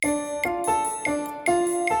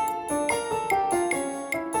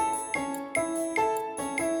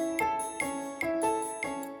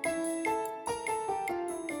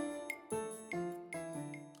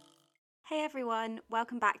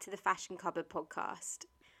welcome back to the Fashion Cupboard podcast.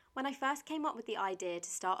 When I first came up with the idea to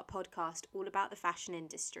start a podcast all about the fashion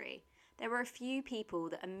industry, there were a few people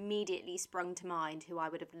that immediately sprung to mind who I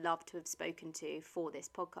would have loved to have spoken to for this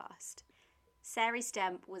podcast. Sairey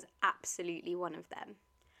Stemp was absolutely one of them.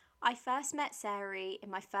 I first met Sairey in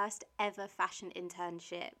my first ever fashion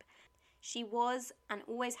internship. She was, and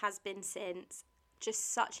always has been since,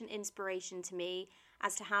 just such an inspiration to me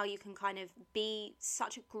as to how you can kind of be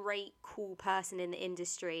such a great, cool person in the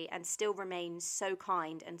industry and still remain so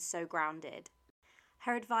kind and so grounded.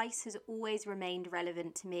 Her advice has always remained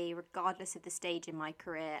relevant to me regardless of the stage in my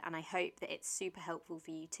career, and I hope that it's super helpful for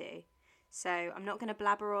you too. So I'm not going to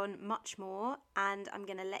blabber on much more, and I'm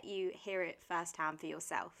going to let you hear it firsthand for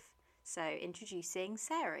yourself. So introducing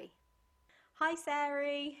Sairey. Hi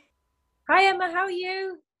Sairey. Hi Emma, how are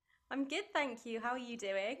you? I'm good, thank you. How are you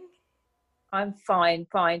doing? I'm fine.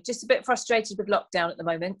 Just a bit frustrated with lockdown at the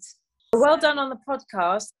moment. Well done on the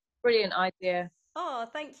podcast. Brilliant idea. Oh,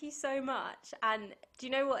 thank you so much. And do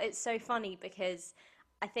you know what? It's so funny because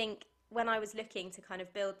I think when I was looking to kind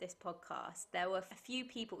of build this podcast, there were a few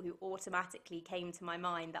people who automatically came to my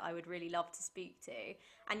mind that I would really love to speak to.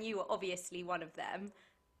 And you were obviously one of them,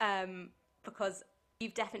 because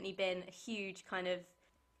you've definitely been a huge kind of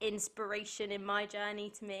inspiration in my journey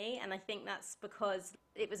to me, and I think that's because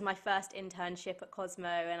it was my first internship at Cosmo,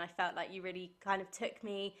 and I felt like you really kind of took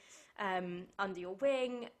me under your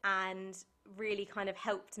wing and really kind of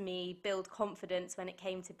helped me build confidence when it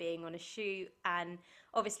came to being on a shoot. And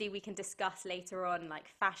obviously we can discuss later on like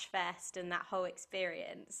Fash Fest and that whole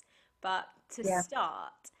experience, but to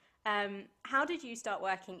start, how did you start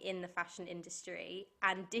working in the fashion industry,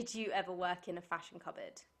 and did you ever work in a fashion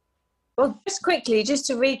cupboard? Well, just quickly, just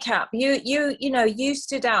to recap, you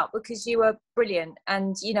stood out because you were brilliant,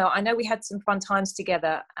 and I know we had some fun times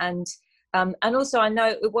together, and also I know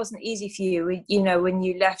it wasn't easy for you, when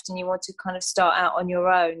you left and you wanted to kind of start out on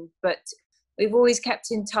your own, but we've always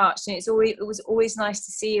kept in touch, and it was always nice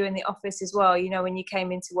to see you in the office as well. When you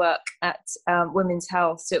came into work at Women's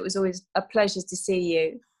Health, so it was always a pleasure to see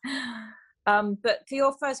you. But for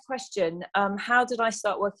your first question, how did I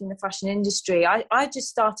start working in the fashion industry? I just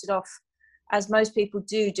started off, as most people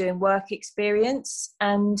do, doing work experience.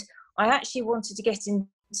 And I actually wanted to get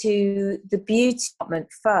into the beauty department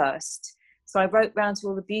first. So I wrote round to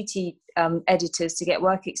all the beauty editors to get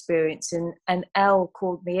work experience, and Elle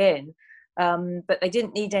called me in. But they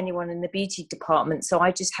didn't need anyone in the beauty department. So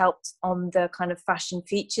I just helped on the kind of fashion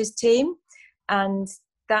features team. And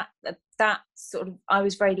that sort of, I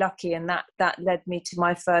was very lucky, and that led me to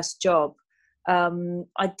my first job.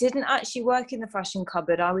 I didn't actually work in the fashion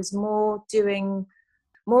cupboard. I was doing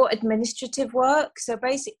more administrative work. So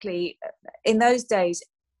basically, in those days,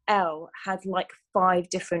 Elle had like 5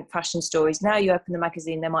 different fashion stories. Now you open the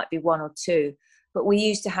magazine, there might be 1 or 2, but we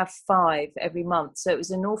used to have 5 every month. So it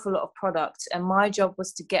was an awful lot of product, and my job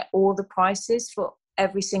was to get all the prices for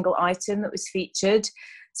every single item that was featured.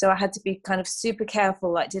 So I had to be kind of super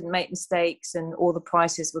careful, like didn't make mistakes, and all the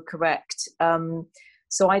prices were correct.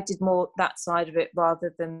 So I did more that side of it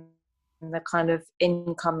rather than the kind of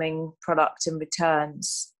incoming product and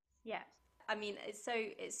returns. Yeah. I mean, it's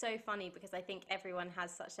so funny because I think everyone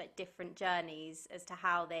has such like different journeys as to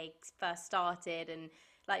how they first started. And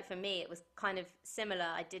like for me, it was kind of similar.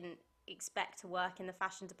 I didn't expect to work in the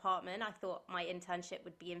fashion department. I thought my internship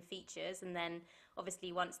would be in features, and then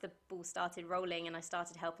obviously once the ball started rolling and I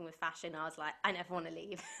started helping with fashion, I was like, I never want to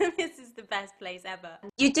leave. This is the best place ever.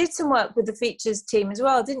 You did some work with the features team as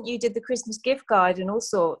well, didn't you? You did the Christmas gift guide and all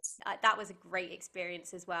sorts. That was a great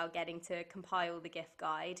experience as well, getting to compile the gift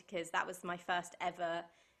guide, because that was my first ever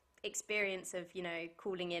experience of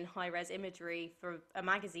calling in high-res imagery for a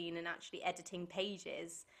magazine and actually editing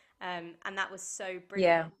pages. And that was so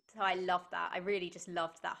brilliant. Yeah. So I loved that. I really just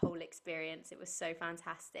loved that whole experience. It was so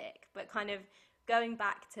fantastic. But kind of going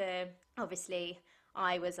back to, obviously,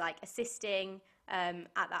 I was like assisting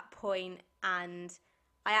at that point, and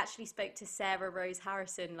I actually spoke to Sarah Rose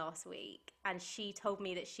Harrison last week, and she told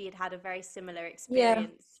me that she had a very similar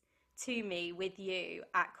experience to me with you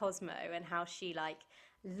at Cosmo, and how she like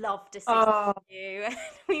loved assisting you.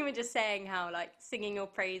 We were just saying how like singing your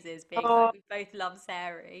praises, being like, we both love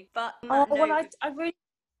Sairey. But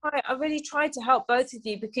I really tried to help both of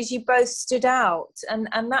you because you both stood out, and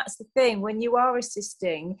that's the thing. When you are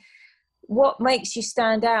assisting, what makes you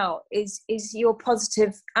stand out is your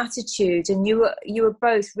positive attitude, and you were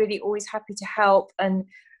both really always happy to help and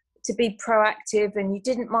to be proactive, and you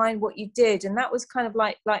didn't mind what you did. And that was kind of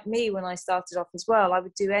like me when I started off as well. I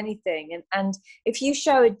would do anything, and if you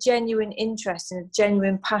show a genuine interest and a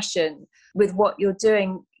genuine passion with what you're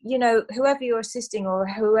doing, you know, whoever you're assisting or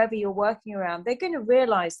whoever you're working around, they're going to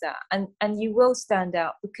realize that, and you will stand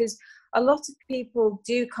out, because a lot of people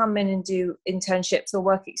do come in and do internships or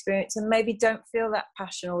work experience and maybe don't feel that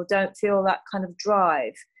passion or don't feel that kind of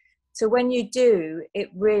drive. So when you do, it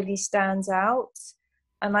really stands out.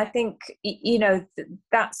 And I think, you know,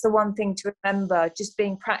 that's the one thing to remember, just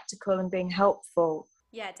being practical and being helpful.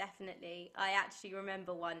 Yeah, definitely. I actually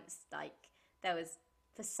remember once, like, there was,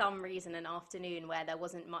 for some reason, an afternoon where there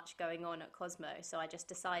wasn't much going on at Cosmo. So I just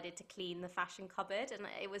decided to clean the fashion cupboard. And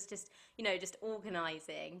it was just, you know, just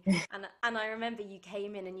organising. And I remember you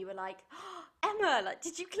came in and you were like, oh, Emma, like,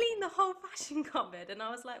 did you clean the whole fashion cupboard? And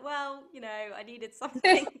I was like, well, you know, I needed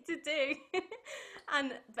something to do.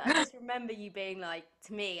 But I just remember you being like,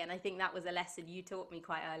 to me, and I think that was a lesson you taught me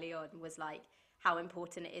quite early on, was like, how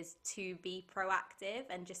important it is to be proactive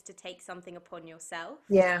and just to take something upon yourself.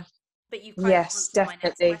 Yeah. But you've kind of Yes, answered my next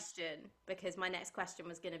definitely. question, because my next question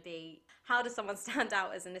was going to be, how does someone stand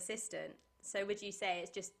out as an assistant? So would you say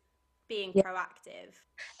it's just being Yeah, proactive?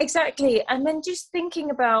 exactly. And then just thinking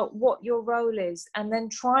about what your role is, and then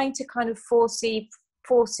trying to kind of foresee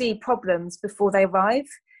problems before they arrive.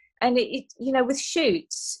 And you know, with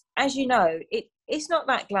shoots, as you know, it's not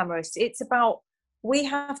that glamorous. It's about, we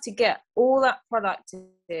have to get all that product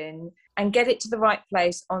in and get it to the right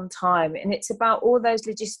place on time. And it's about all those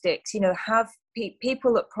logistics, you know, have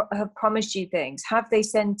people that have promised you things, have they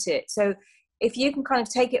sent it? So if you can kind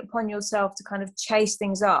of take it upon yourself to kind of chase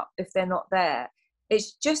things up if they're not there,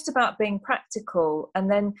 it's just about being practical.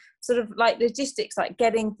 And then sort of like logistics, like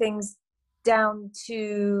getting things down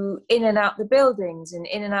to in and out the buildings and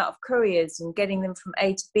in and out of couriers and getting them from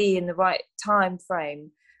A to B in the right time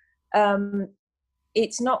frame.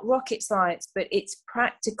 It's not rocket science, but it's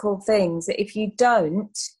practical things that if you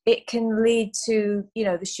don't, it can lead to, you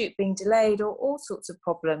know, the shoot being delayed or all sorts of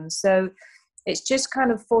problems. So it's just kind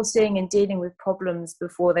of foreseeing and dealing with problems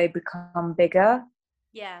before they become bigger.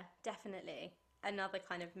 Yeah, definitely. Another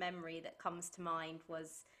kind of memory that comes to mind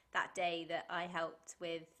was that day that I helped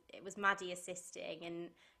with, it was Maddie assisting and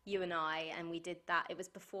you and I, and we did that. It was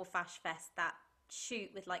before Fash Fest, that shoot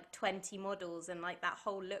with like 20 models, and like that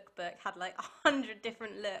whole lookbook had like 100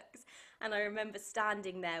 different looks. And I remember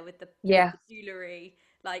standing there with Yeah. the jewellery,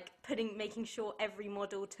 like making sure every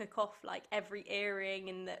model took off like every earring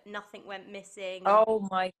and that nothing went missing. And Oh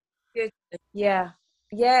my goodness. Yeah.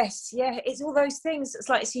 Yes. Yeah. It's all those things. It's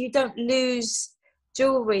like, so you don't lose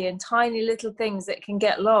jewelry and tiny little things that can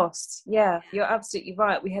get lost. Yeah. You're absolutely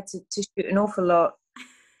right. We had to shoot an awful lot.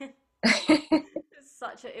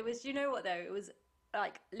 it was, you know what though, it was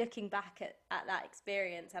like looking back at that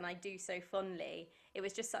experience, and I do so fondly, it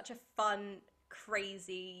was just such a fun,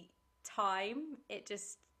 crazy time. It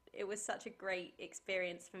was such a great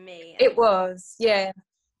experience for me, and It was. Yeah.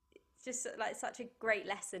 it's just like such a great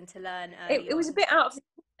lesson to learn It, early it was a on. bit out of the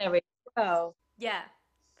ordinary as well. Yeah,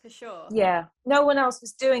 for sure. Yeah. No one else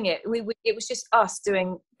was doing it. It was just us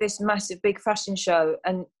doing this massive big fashion show,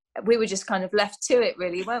 and we were just kind of left to it,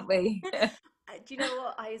 really, weren't we? Do you know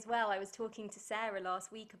what? I was talking to Sarah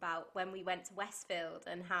last week about when we went to Westfield,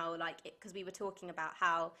 and how, like, because we were talking about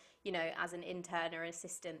how, you know, as an intern or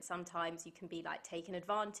assistant, sometimes you can be like taken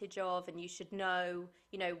advantage of, and you should know,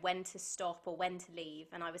 you know, when to stop or when to leave.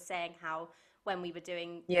 And I was saying how when we were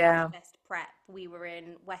doing Fash Yeah. Fest prep, we were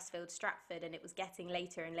in Westfield, Stratford, and it was getting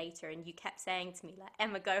later and later, and you kept saying to me like,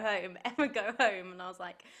 Emma, go home, Emma, go home. And I was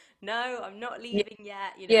like, no, I'm not Yeah. leaving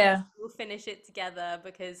yet. You know, Yeah. we'll finish it together,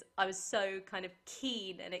 because I was so kind of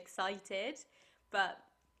keen and excited. But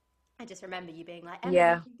I just remember you being like, Emma, you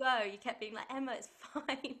Yeah. can go. You kept being like, Emma, it's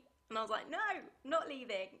fine. And I was like, no, I'm not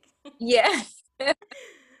leaving. Yeah. But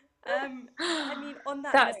I mean, on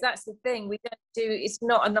that that's note, that's the thing. We don't do. It's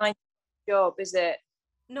not a nice job, is it?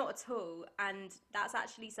 not at all. And that's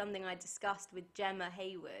actually something I discussed with Gemma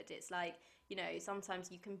Hayward. It's like, you know,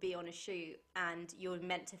 sometimes you can be on a shoot and you're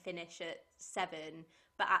meant to finish at 7,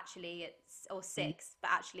 but actually it's, or 6, but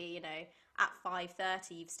actually, you know, at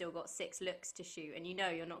 5:30 you've still got 6 looks to shoot, and you know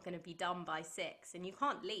you're not going to be done by 6, and you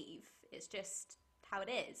can't leave. It's just how it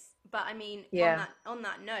is. But I mean, Yeah. on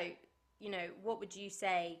that note, you know, what would you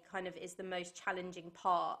say kind of is the most challenging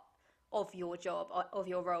part of your job, of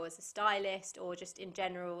your role as a stylist, or just in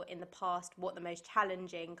general in the past, what the most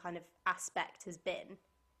challenging kind of aspect has been?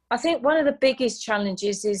 I think one of the biggest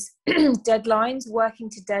challenges is deadlines, working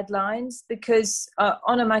to deadlines, because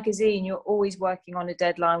on a magazine, you're always working on a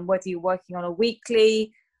deadline, whether you're working on a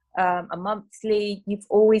weekly, a monthly, you've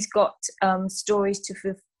always got stories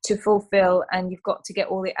to fulfill, and you've got to get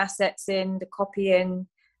all the assets in, the copy in,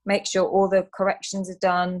 make sure all the corrections are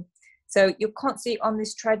done. So you're constantly on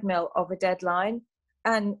this treadmill of a deadline.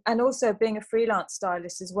 and also being a freelance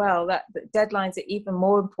stylist as well, that deadlines are even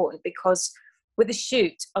more important, because with a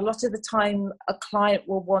shoot, a lot of the time a client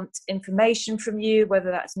will want information from you, whether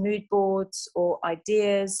that's mood boards or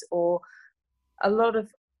ideas, or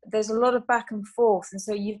there's a lot of back and forth, and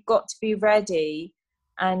so you've got to be ready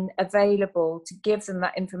and available to give them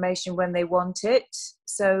that information when they want it.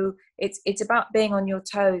 So it's about being on your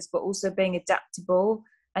toes, but also being adaptable,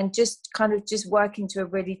 and just working to a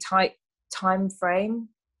really tight time frame.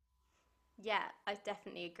 Yeah, I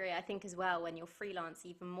definitely agree. I think as well, when you're freelance,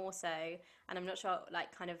 even more so, and I'm not sure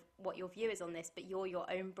like kind of what your view is on this, but you're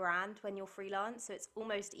your own brand when you're freelance. So it's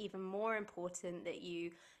almost even more important that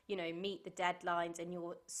you know, meet the deadlines and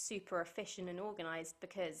you're super efficient and organized,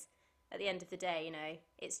 because at the end of the day, you know,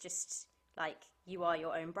 it's just like you are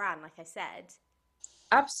your own brand, like I said.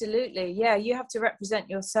 Absolutely, yeah. You have to represent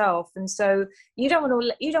yourself, and so you don't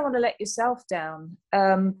want to let yourself down.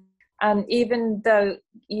 And even though,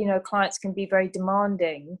 you know, clients can be very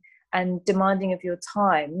demanding and demanding of your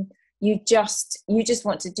time, you just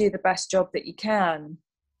want to do the best job that you can.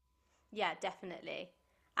 Yeah, definitely.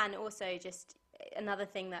 And also just another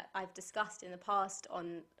thing that I've discussed in the past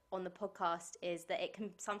on the podcast is that it can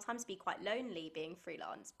sometimes be quite lonely being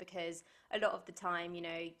freelance, because a lot of the time, you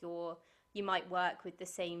know, you might work with the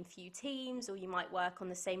same few teams, or you might work on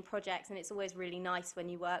the same projects, and it's always really nice when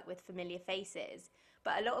you work with familiar faces.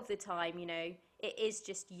 But a lot of the time, you know, it is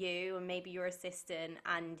just you and maybe your assistant,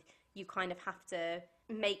 and you kind of have to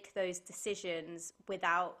make those decisions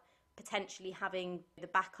without potentially having the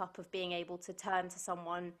backup of being able to turn to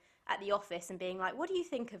someone at the office and being like, what do you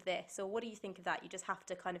think of this? Or what do you think of that? You just have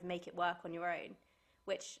to kind of make it work on your own,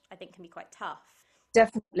 which I think can be quite tough.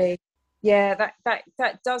 Definitely. Yeah,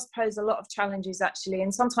 that does pose a lot of challenges, actually.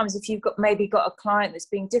 And sometimes if you've maybe got a client that's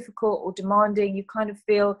being difficult or demanding, you kind of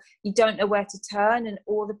feel you don't know where to turn, and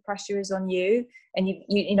all the pressure is on you. And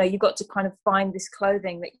you know, you've got to kind of find this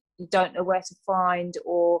clothing that you don't know where to find,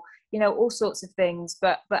 or, you know, all sorts of things.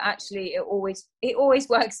 But actually it always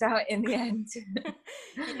works out in the end.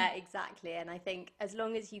 Yeah, exactly. And I think as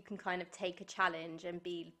long as you can kind of take a challenge and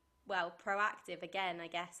be, well, proactive again, I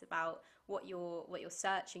guess, about what you're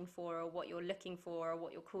searching for, or what you're looking for, or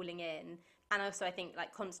what you're calling in. And also I think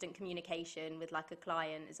like constant communication with like a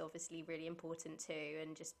client is obviously really important too,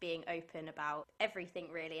 and just being open about everything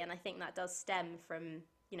really. And I think that does stem from,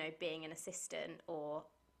 you know, being an assistant or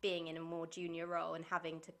being in a more junior role and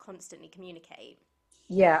having to constantly communicate.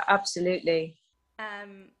 Yeah, absolutely.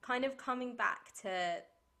 Kind of coming back to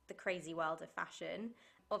the crazy world of fashion,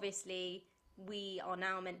 obviously, we are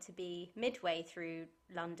now meant to be midway through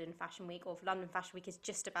London Fashion Week, or London Fashion Week is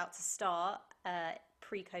just about to start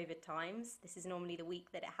pre-COVID times. This is normally the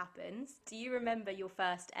week that it happens. Do you remember your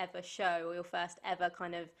first ever show, or your first ever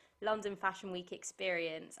kind of London Fashion Week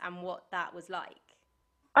experience, and what that was like?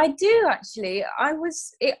 I do, actually. I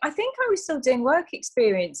think I was still doing work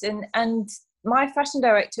experience, and my fashion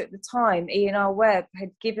director at the time, Ian Webb,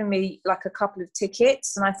 had given me like a couple of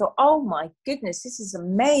tickets, and I thought, oh my goodness, this is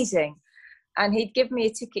amazing. And he'd give me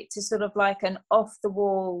a ticket to sort of like an off the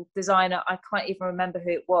wall designer. I can't even remember who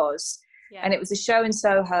it was. Yeah. And it was a show in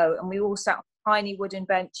Soho, and we all sat on tiny wooden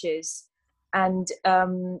benches. And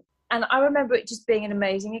I remember it just being an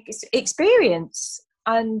amazing experience.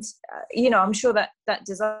 And you know, I'm sure that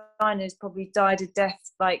designers probably died a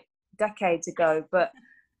death like decades ago, but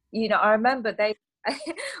you know, I remember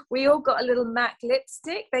we all got a little MAC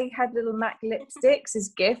lipstick. They had little MAC lipsticks as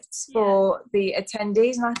gifts Yeah. for the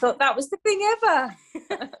attendees, and I thought that was the thing ever.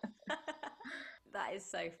 That is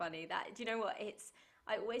so funny. That, do you know what?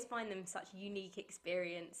 I always find them such unique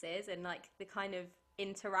experiences, and like the kind of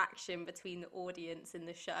interaction between the audience and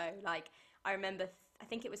the show. Like I remember, I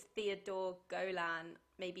think it was Theodore Golan,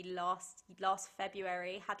 maybe last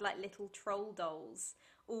February, had like little troll dolls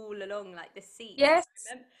all along like the seats. Yes,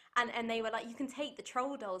 And they were like, you can take the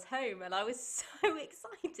troll dolls home, and I was so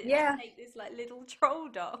excited to yeah, take this like little troll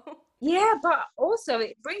doll. yeah, but also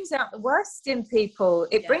it brings out the worst in people.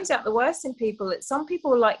 It Yeah. brings out the worst in people. That some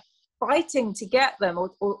people are like fighting to get them,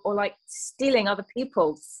 or like stealing other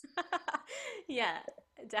people's. Yeah,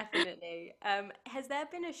 definitely. Has there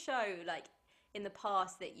been a show like in the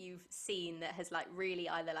past that you've seen that has like really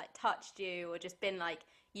either like touched you, or just been like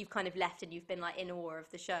you've kind of left and you've been like in awe of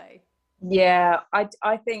the show? Yeah,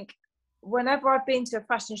 I think whenever I've been to a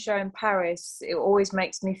fashion show in Paris, it always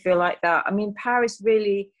makes me feel like that. I mean, Paris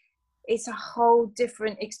really, it's a whole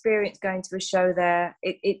different experience going to a show there.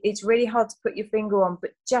 It's really hard to put your finger on,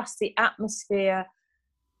 but just the atmosphere,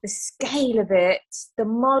 the scale of it, the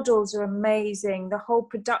models are amazing, the whole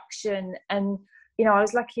production. And, you know, I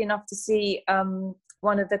was lucky enough to see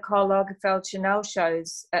one of the Karl Lagerfeld Chanel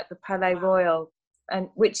shows at the Palais Wow. Royal. and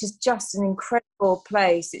which is just an incredible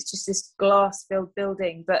place. It's just this glass-filled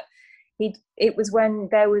building, but it was when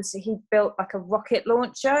he built like a rocket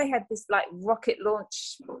launcher. He had this like rocket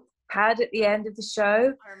launch pad at the end of the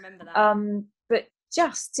show. I remember that. But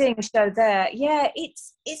just seeing a show there, yeah,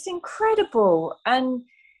 it's incredible, and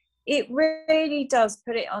it really does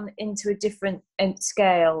put it on into a different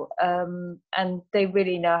scale. And they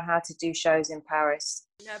really know how to do shows in Paris.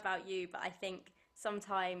 I don't know about you, but I think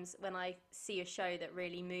sometimes when I see a show that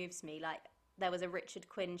really moves me, like there was a Richard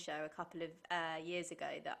Quinn show a couple of years ago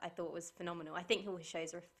that I thought was phenomenal. I think all his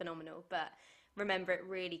shows are phenomenal, but remember it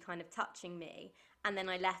really kind of touching me. And then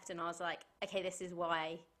I left and I was like, okay, this is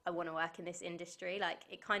why I want to work in this industry. Like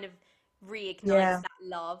it kind of reignites that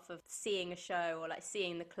love of seeing a show or like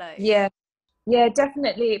seeing the clothes. Yeah,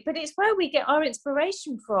 definitely. But it's where we get our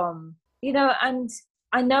inspiration from, and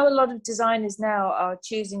I know a lot of designers now are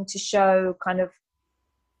choosing to show kind of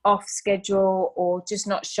off schedule or just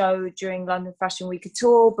not show during London Fashion Week at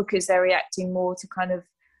all, because they're reacting more to kind of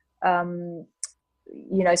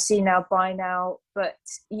see now, buy now. But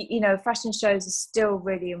fashion shows are still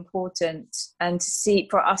really important, and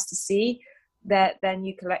for us to see their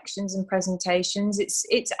new collections and presentations,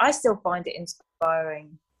 it's I still find it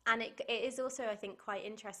inspiring. And it is also, I think, quite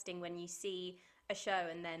interesting when you see a show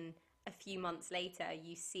and then a few months later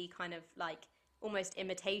you see kind of like almost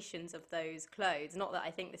imitations of those clothes. Not that I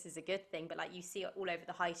think this is a good thing, but like you see it all over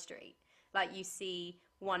the high street. Like you see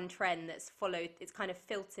one trend that's followed, it's kind of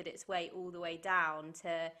filtered its way all the way down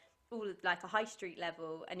to all like a high street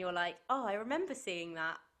level, and you're like, oh, I remember seeing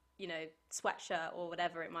that, sweatshirt or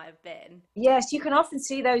whatever it might have been. Yes, you can often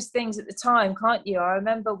see those things at the time, can't you? I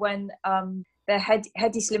remember when the Hedi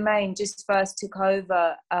Slimane just first took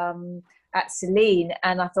over at Celine,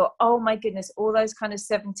 and I thought, oh my goodness, all those kind of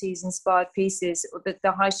 70s inspired pieces,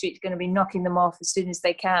 the high street's going to be knocking them off as soon as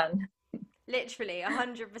they can. Literally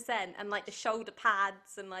 100%. And like the shoulder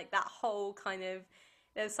pads and like that whole kind of,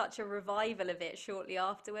 there's such a revival of it shortly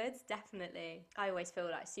afterwards. Definitely. I always feel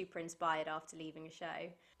like super inspired after leaving a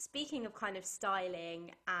show. Speaking of kind of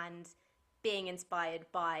styling and being inspired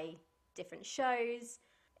by different shows,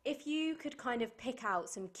 if you could kind of pick out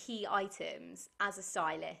some key items as a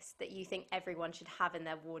stylist that you think everyone should have in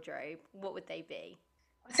their wardrobe, what would they be?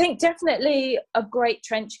 I think definitely a great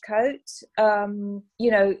trench coat,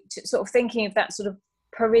 sort of thinking of that sort of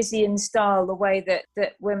Parisian style, the way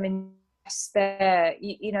that women dress there,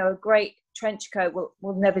 a great trench coat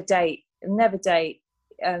will never date.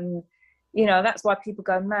 That's why people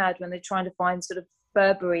go mad when they're trying to find sort of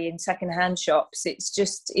Burberry in secondhand shops. It's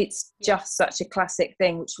just such a classic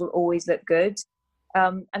thing which will always look good.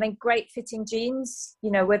 And then great fitting jeans,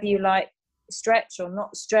 whether you like stretch or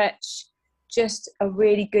not stretch, just a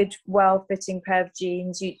really good, well-fitting pair of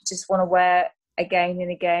jeans you just want to wear again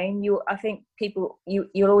and again. I think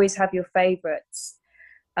you'll always have your favorites.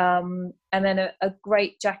 And then a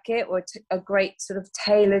great jacket, or a great sort of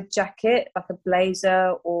tailored jacket, like a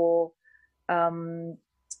blazer, or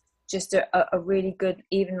just a really good,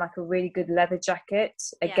 even like a really good leather jacket.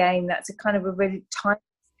 Again, that's a kind of a really tight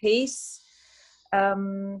piece.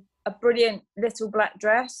 A brilliant little black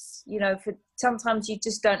dress, for sometimes you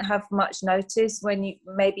just don't have much notice when you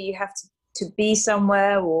have to be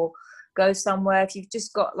somewhere or go somewhere. If you've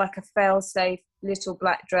just got like a fail-safe little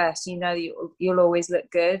black dress, you'll always look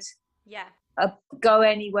good. Yeah. A go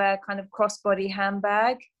anywhere kind of crossbody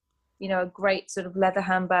handbag, a great sort of leather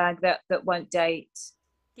handbag that won't date.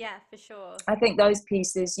 Yeah, for sure. I think those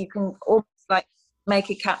pieces you can almost like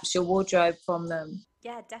make a capsule wardrobe from them.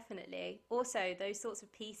 Yeah, definitely. Also, those sorts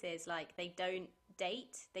of pieces, like they don't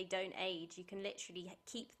date, they don't age. You can literally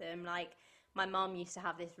keep them. Like my mum used to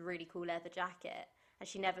have this really cool leather jacket and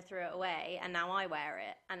she never threw it away, and now I wear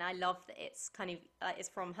it and I love that it's kind of like it's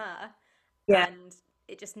from her. Yeah. And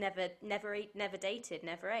it just never dated,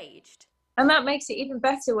 never aged. And that makes it even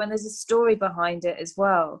better when there's a story behind it as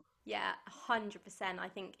well. Yeah, 100%. I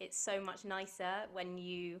think it's so much nicer when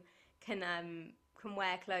you can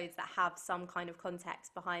wear clothes that have some kind of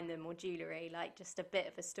context behind them, or jewellery, like just a bit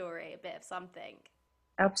of a story, a bit of something.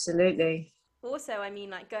 Absolutely. Also, I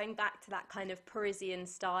mean, like going back to that kind of Parisian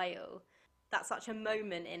style, that's such a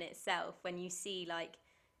moment in itself when you see like,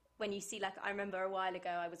 I remember a while ago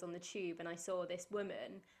I was on the tube and I saw this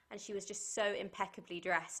woman and she was just so impeccably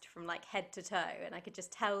dressed from like head to toe, and I could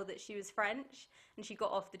just tell that she was French, and she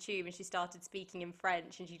got off the tube and she started speaking in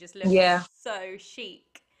French and she just looked so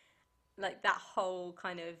chic. Like that whole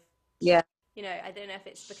kind of, I don't know if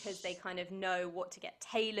it's because they kind of know what to get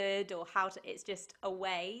tailored or it's just a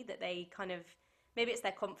way that they kind of, maybe it's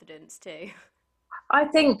their confidence too. I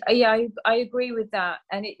think, I agree with that.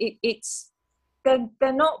 And it's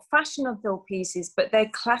they're not fashionable pieces, but they're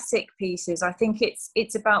classic pieces. I think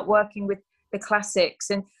it's about working with the classics,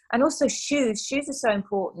 and also shoes. Shoes are so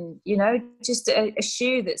important, you know, just a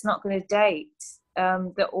shoe that's not going to date,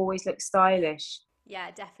 that always looks stylish.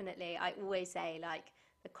 Yeah, definitely. I always say, like,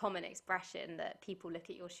 the common expression that people look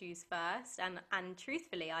at your shoes first, and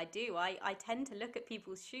truthfully, I do. I tend to look at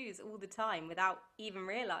people's shoes all the time without even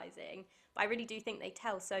realizing, but I really do think they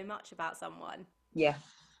tell so much about someone. Yeah,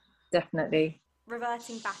 definitely.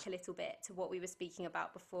 Reverting back a little bit to what we were speaking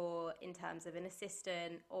about before in terms of an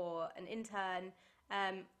assistant or an intern,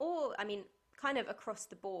 or I mean, kind of across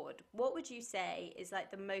the board, what would you say is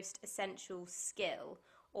like the most essential skill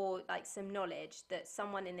or like some knowledge that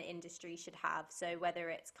someone in the industry should have? So whether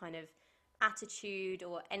it's kind of attitude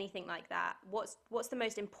or anything like that, what's the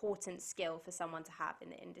most important skill for someone to have in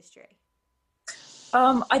the industry?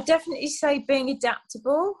 I definitely say being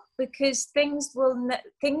adaptable, because things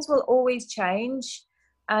will always change,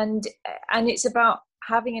 and it's about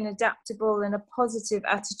having an adaptable and a positive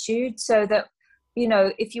attitude, so that, you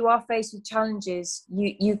know, if you are faced with challenges,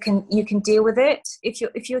 you can deal with it.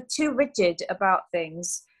 If you're too rigid about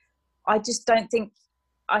things, I just don't think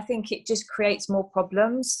I think it just creates more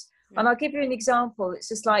problems. And I'll give you an example. It's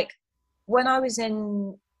just like, when I was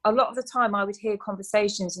in, a lot of the time I would hear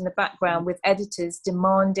conversations in the background with editors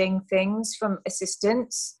demanding things from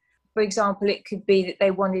assistants. For example, it could be that they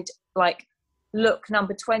wanted, like, look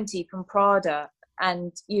number 20 from Prada,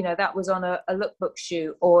 and, you know, that was on a lookbook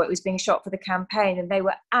shoot, or it was being shot for the campaign, and they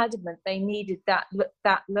were adamant they needed that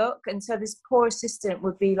look. And so this poor assistant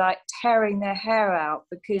would be like tearing their hair out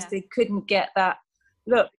because they couldn't get that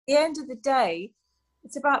look. At the end of the day,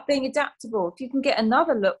 it's about being adaptable. If you can get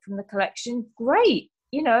another look from the collection, great,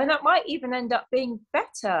 you know, and that might even end up being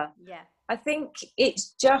better. Yeah. I think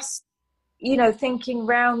it's just, you know, thinking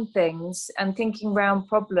round things and thinking round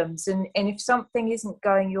problems, and if something isn't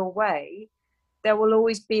going your way, there will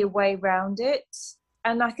always be a way around it.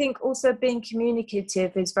 And I think also being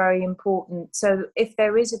communicative is very important. So if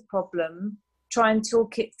there is a problem, try and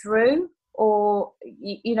talk it through. Or,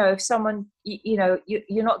 you know, if someone, you know,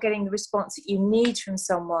 you're not getting the response that you need from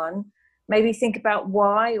someone, maybe think about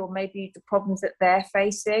why, or maybe the problems that they're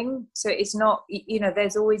facing. So it's not, you know,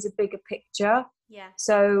 there's always a bigger picture. Yeah.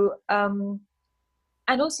 So, and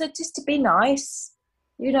also just to be nice.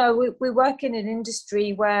 You know, we work in an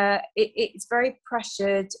industry where it's very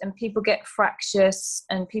pressured, and people get fractious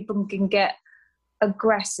and people can get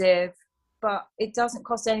aggressive, but it doesn't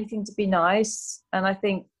cost anything to be nice. And I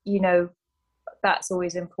think, you know, that's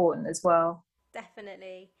always important as well.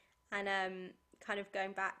 Definitely. And kind of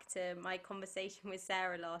going back to my conversation with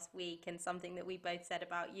Sarah last week, and something that we both said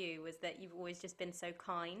about you was that you've always just been so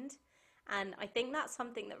kind. And I think that's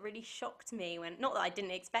something that really shocked me, when, not that I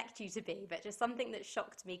didn't expect you to be, but just something that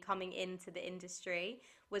shocked me coming into the industry,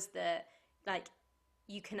 was that, like,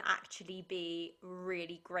 you can actually be a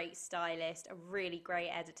really great stylist, a really great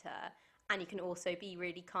editor, and you can also be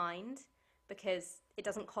really kind, because it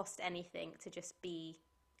doesn't cost anything to just be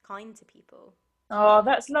kind to people. Oh,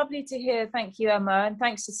 that's lovely to hear. Thank you, Emma, and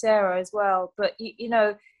thanks to Sarah as well. But you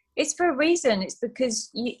know, it's for a reason. It's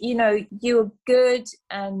because you know, you were good,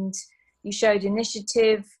 and you showed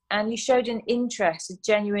initiative, and you showed an interest, a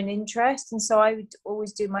genuine interest. And so I would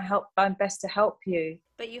always do my best to help you.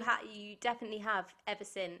 But you definitely have ever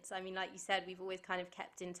since. I mean, like you said, we've always kind of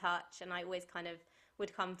kept in touch, and I always kind of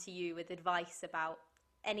would come to you with advice about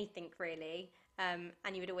anything really, and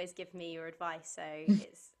you would always give me your advice. So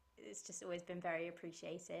it's just always been very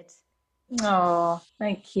appreciated. Oh,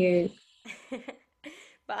 thank you.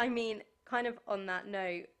 But I mean, kind of on that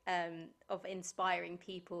note, of inspiring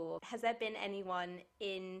people, has there been anyone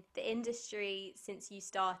in the industry since you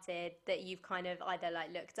started that you've kind of either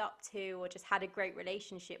like looked up to, or just had a great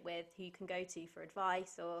relationship with, who you can go to for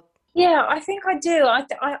advice? Or Yeah, I think I do.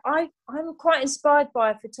 I'm quite inspired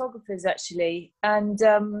by photographers, actually, and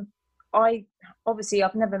I obviously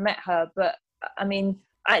I've never met her, but I mean,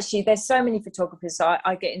 actually, there's so many photographers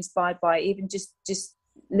I get inspired by, even just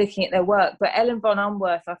looking at their work. But Ellen von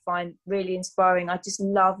Unwerth I find really inspiring. I just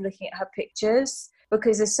love looking at her pictures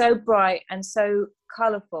because they're so bright and so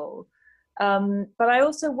colourful. But I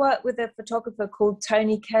also work with a photographer called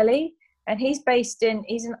Tony Kelly, and he's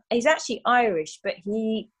he's actually Irish, but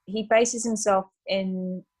he bases himself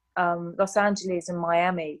in Los Angeles and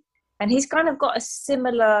Miami, and he's kind of got a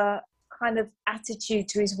similar kind of attitude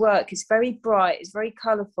to his work. It's very bright, it's very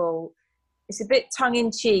colourful, it's a bit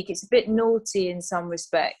tongue-in-cheek, it's a bit naughty in some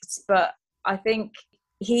respects, but I think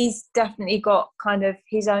he's definitely got kind of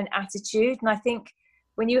his own attitude. And I think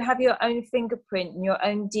when you have your own fingerprint and your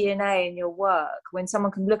own DNA in your work, when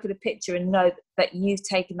someone can look at a picture and know that you've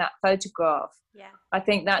taken that photograph, I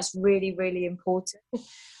think that's really, really important.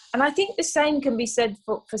 And I think the same can be said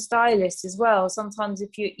for stylists as well. Sometimes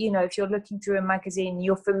if if you're looking through a magazine,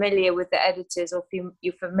 you're familiar with the editors, or if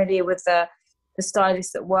you're familiar with the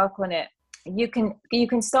stylists that work on it, you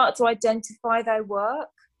can start to identify their work.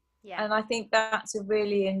 And I think that's a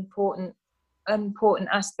really important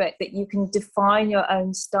aspect, that you can define your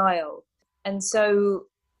own style. And so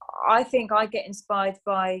I think I get inspired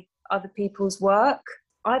by other people's work.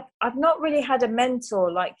 I've not really had a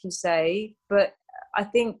mentor, like you say, but I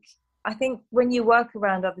think when you work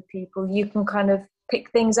around other people, you can kind of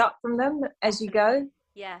pick things up from them as you go.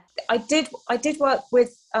 I did work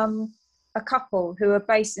with a couple who are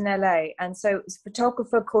based in LA, and so it was a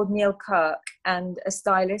photographer called Neil Kirk and a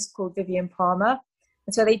stylist called Vivian Palmer.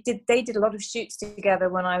 And so they did a lot of shoots together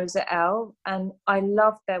when I was at Elle, and I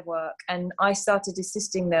loved their work, and I started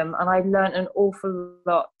assisting them, and I learned an awful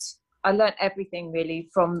lot. I learned everything really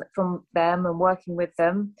from them and working with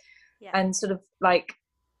them, and sort of like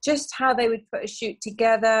just how they would put a shoot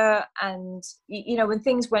together. And when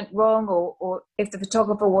things went wrong, or if the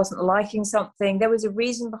photographer wasn't liking something, there was a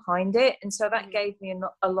reason behind it, and so that gave me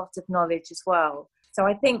a lot of knowledge as well. So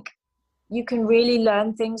I think you can really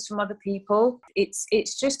learn things from other people. It's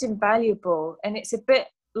just invaluable, and it's a bit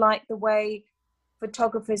like the way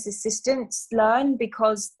photographers' assistants learn,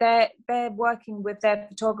 because they're working with their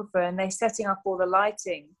photographer and they're setting up all the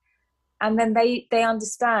lighting, and then they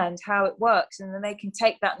understand how it works, and then they can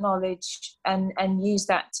take that knowledge and use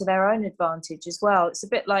that to their own advantage as well. It's a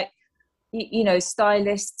bit like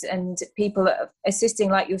stylists and people that are assisting,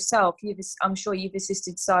 like yourself. I'm sure you've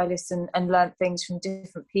assisted stylists and learned things from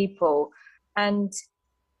different people, and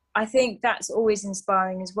I think that's always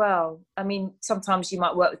inspiring as well. I mean, sometimes you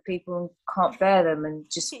might work with people and can't bear them and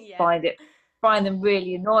just find them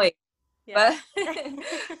really annoying. But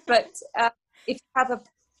if you have a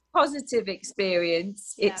positive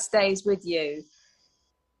experience, it stays with you.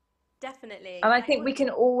 Definitely. And I think we can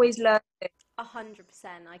always learn it. 100%.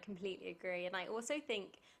 I completely agree. And I also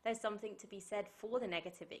think there's something to be said for the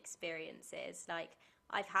negative experiences. Like,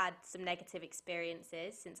 I've had some negative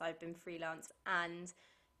experiences since I've been freelance, and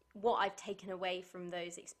what I've taken away from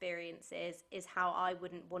those experiences is how I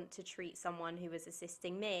wouldn't want to treat someone who was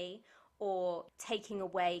assisting me, or taking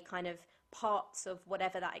away kind of parts of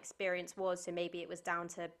whatever that experience was. So maybe it was down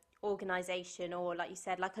to organization, or like you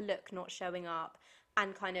said, like a look not showing up,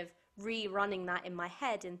 and kind of rerunning that in my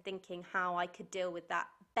head and thinking how I could deal with that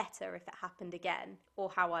better if it happened again, or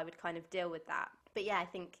how I would kind of deal with that. But I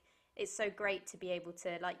think it's so great to be able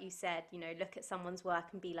to, like you said, look at someone's work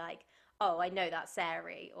and be like, oh, I know that's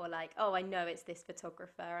Sairey, or like, oh, I know it's this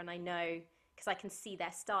photographer, and I know because I can see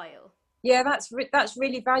their style. Yeah, that's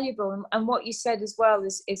really valuable. And what you said as well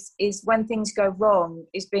is when things go wrong,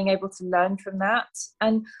 is being able to learn from that.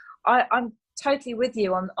 And I'm totally with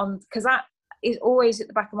you on because that is always at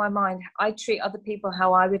the back of my mind. I treat other people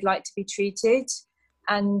how I would like to be treated.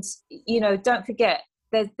 And, don't forget,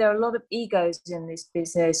 there are a lot of egos in this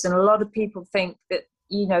business, and a lot of people think that,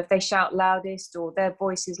 if they shout loudest, or their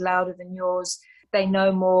voice is louder than yours, they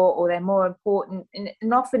know more, or they're more important.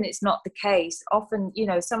 And often it's not the case. Often,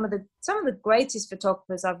 some of the greatest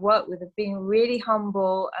photographers I've worked with have been really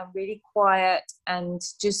humble and really quiet, and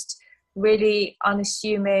just really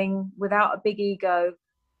unassuming, without a big ego.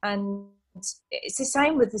 And it's the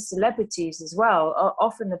same with the celebrities as well.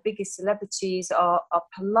 Often the biggest celebrities are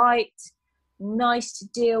polite, nice to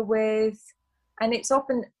deal with, and it's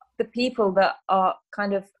often the people that are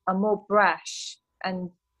more brash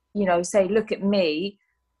and say, look at me,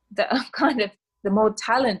 that are kind of the more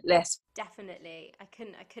talentless. Definitely. I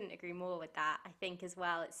couldn't agree more with that. I think as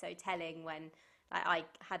well, it's so telling when I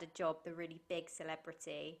had a job, the really big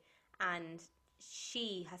celebrity, and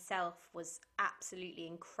she herself was absolutely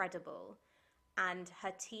incredible, and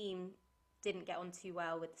her team didn't get on too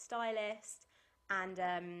well with the stylist, and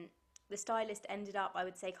the stylist ended up, I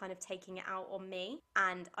would say, kind of taking it out on me.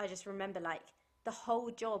 And I just remember the whole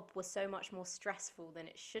job was so much more stressful than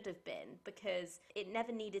it should have been, because it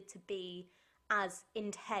never needed to be as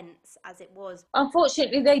intense as it was.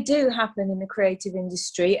 Unfortunately, they do happen in the creative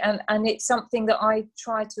industry, and it's something that I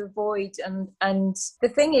try to avoid. And the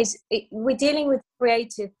thing is, we're dealing with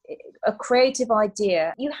a creative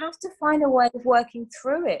idea. You have to find a way of working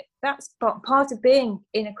through it. That's part of being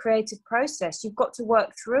in a creative process. You've got to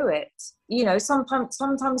work through it.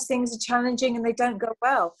 Sometimes things are challenging and they don't go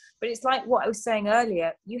well. But it's like what I was saying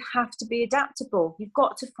earlier, you have to be adaptable. You've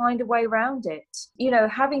got to find a way around it.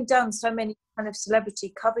 Having done so many kind of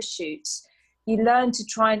celebrity cover shoots, you learn to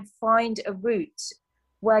try and find a route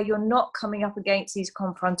where you're not coming up against these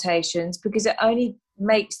confrontations, because it only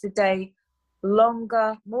makes the day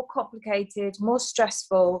longer, more complicated, more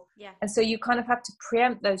stressful. Yeah. And so you kind of have to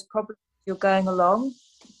preempt those problems as you're going along.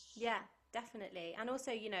 Yeah, definitely. And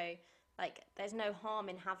also, like there's no harm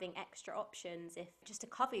in having extra options if just to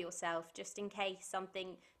cover yourself, just in case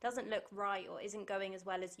something doesn't look right or isn't going as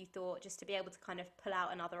well as you thought, just to be able to kind of pull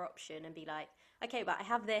out another option and be like, okay, but I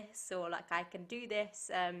have this, or like I can do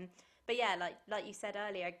this. But yeah, like you said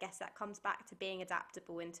earlier, I guess that comes back to being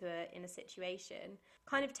adaptable in a situation.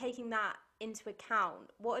 Kind of taking that into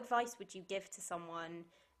account, what advice would you give to someone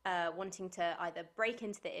wanting to either break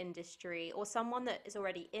into the industry, or someone that is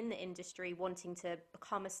already in the industry wanting to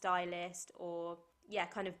become a stylist, or yeah,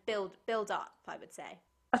 kind of build up, I would say?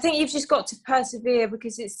 I think you've just got to persevere,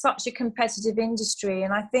 because it's such a competitive industry.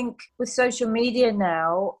 And I think with social media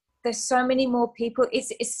now, there's so many more people.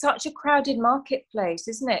 It's such a crowded marketplace,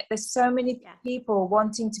 isn't it? There's so many people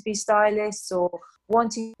wanting to be stylists, or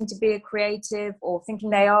wanting to be a creative, or thinking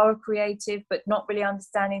they are a creative but not really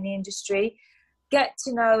understanding the industry. Get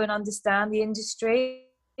to know and understand the industry.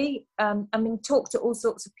 I mean, talk to all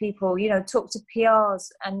sorts of people, talk to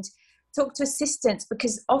PRs and talk to assistants,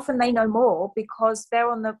 because often they know more because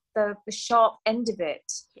they're on the sharp end of it.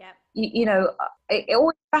 Yeah.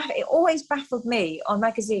 It always baffled me on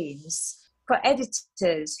magazines for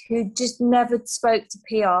editors who just never spoke to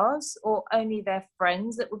PRs, or only their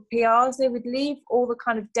friends that were PRs. They would leave all the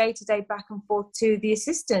kind of day-to-day back and forth to the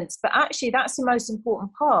assistants, but actually that's the most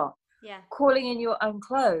important part. Yeah. Calling in your own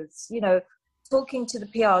clothes, talking to the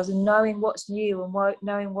PRs and knowing what's new, and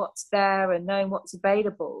knowing what's there, and knowing what's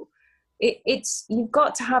available. It's you've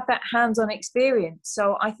got to have that hands-on experience.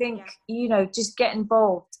 So I think just get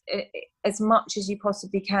involved as much as you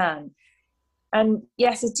possibly can. And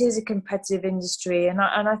yes, it is a competitive industry, and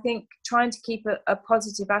I think trying to keep a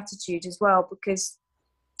positive attitude as well, because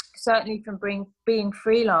certainly from being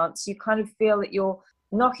freelance, you kind of feel that you're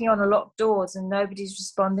knocking on a lot of doors and nobody's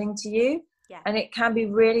responding to you. Yeah. And it can be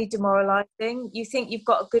really demoralizing. You think you've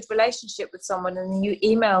got a good relationship with someone, and then you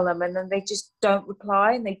email them, and then they just don't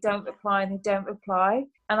reply, and they don't reply, and they don't reply.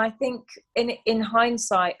 And I think in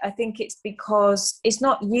hindsight, I think it's because it's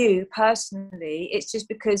not you personally. It's just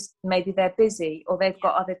because maybe they're busy, or they've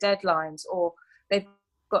got other deadlines, or they've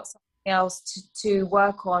got something else to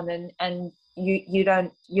work on, and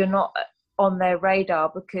you're not on their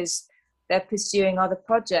radar because they're pursuing other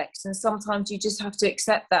projects. And sometimes you just have to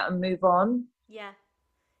accept that and move on. Yeah,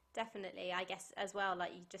 definitely. I guess as well,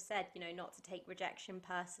 like you just said, not to take rejection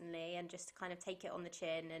personally, and just to kind of take it on the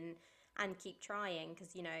chin and keep trying,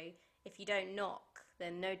 because if you don't knock,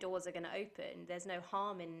 then no doors are going to open. There's no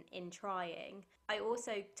harm in trying. I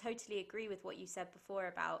also totally agree with what you said before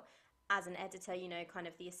about, as an editor, kind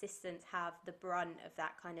of the assistants have the brunt of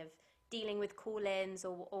that kind of dealing with call-ins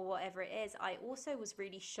or whatever it is. I also was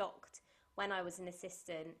really shocked when I was an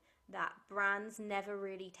assistant that brands never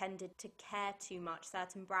really tended to care too much,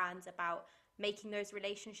 certain brands, about making those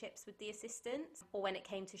relationships with the assistants, or when it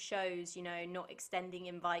came to shows, not extending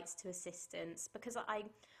invites to assistants, because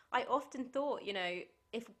I often thought,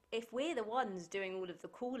 if we're the ones doing all of the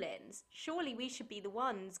call-ins, surely we should be the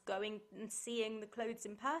ones going and seeing the clothes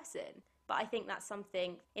in person. But I think that's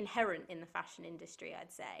something inherent in the fashion industry,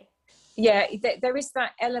 I'd say. Yeah, there is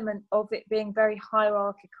that element of it being very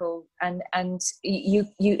hierarchical, and you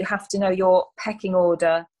have to know your pecking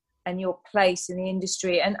order and your place in the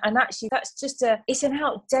industry, and actually that's just it's an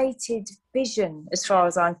outdated vision as far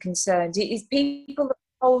as I'm concerned. It is people that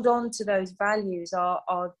hold on to those values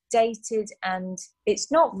are dated, and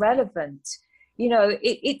it's not relevant.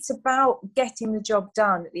 It's about getting the job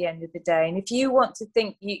done at the end of the day. And if you want to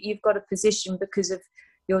think you've got a position because of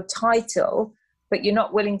your title, but you're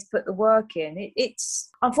not willing to put the work in, it's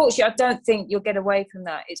unfortunately, I don't think you'll get away from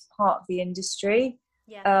that. It's part of the industry.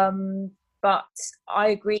 Yeah. But I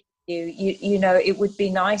agree with you. It would be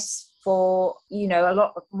nice for a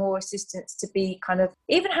lot more assistants to be kind of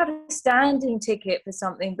even have a standing ticket for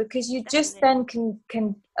something, because you just then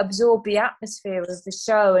can absorb the atmosphere of the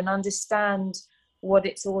show and understand what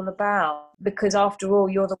it's all about, because after all,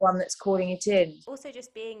 you're the one that's calling it in. Also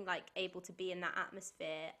just being like able to be in that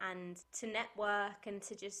atmosphere and to network, and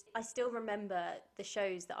to just, I still remember the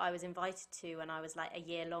shows that I was invited to when I was like a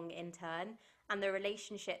year-long intern, and the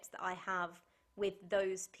relationships that I have with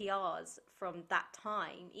those PRs from that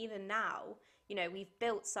time. Even now, we've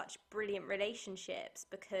built such brilliant relationships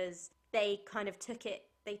because they kind of took it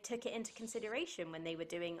into consideration when they were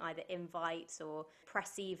doing either invites or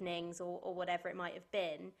press evenings or whatever it might have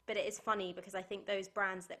been. But it is funny because I think those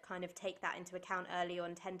brands that kind of take that into account early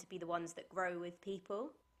on tend to be the ones that grow with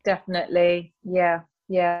people. Definitely. Yeah.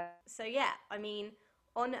 So yeah, I mean,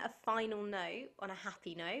 On a final note, on a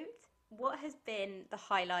happy note, what has been the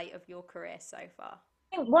highlight of your career so far?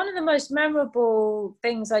 I think one of the most memorable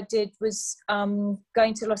things I did was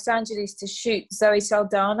going to Los Angeles to shoot Zoe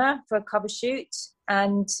Saldana for a cover shoot,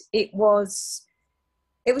 and it was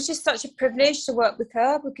just such a privilege to work with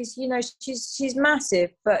her because she's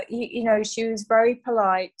massive, but she was very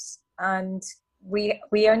polite, and we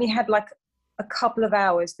only had like a couple of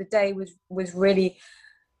hours. The day was really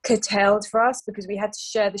curtailed for us because we had to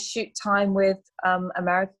share the shoot time with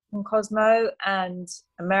American Cosmo and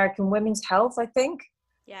American Women's Health, I think.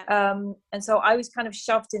 Yeah. And so I was kind of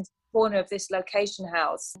shoved into the corner of this location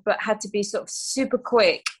house, but had to be sort of super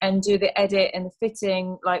quick and do the edit and the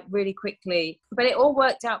fitting like really quickly. But it all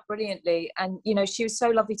worked out brilliantly. And, she was so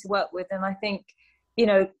lovely to work with. And I think,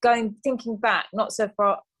 thinking back, not so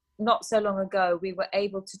long ago, we were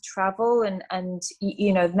able to travel and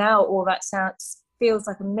now all that feels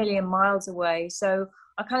like a million miles away. So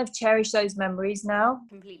I kind of cherish those memories now.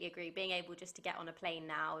 Completely agree. Being able just to get on a plane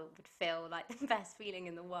now would feel like the best feeling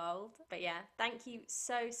in the world. But yeah, thank you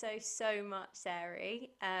so much,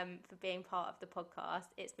 Sairey, for being part of the podcast.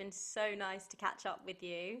 It's been so nice to catch up with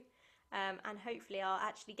you. And hopefully I'll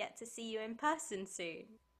actually get to see you in person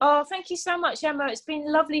soon. Oh, thank you so much, Emma. It's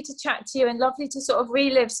been lovely to chat to you and lovely to sort of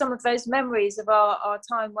relive some of those memories of our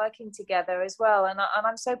time working together as well. And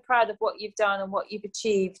I'm so proud of what you've done and what you've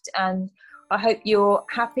achieved. And I hope you're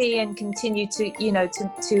happy and continue to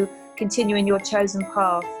continue in your chosen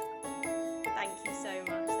path. Thank you so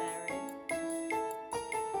much, Sairey.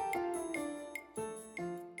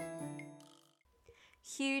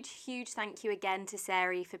 Huge thank you again to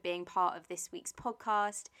Sairey for being part of this week's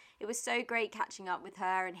podcast. It was so great catching up with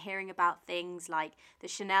her and hearing about things like the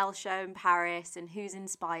Chanel show in Paris and who's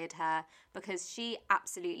inspired her, because she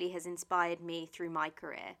absolutely has inspired me through my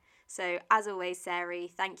career. So as always, Sairey,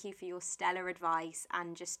 thank you for your stellar advice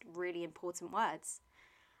and just really important words.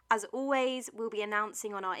 As always, we'll be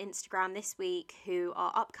announcing on our Instagram this week who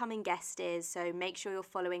our upcoming guest is, so make sure you're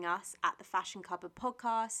following us at the Fashion Cupboard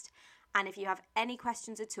Podcast. And if you have any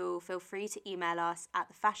questions at all, feel free to email us at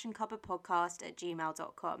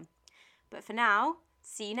thefashioncupboardpodcast@gmail.com. But for now,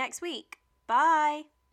 see you next week. Bye!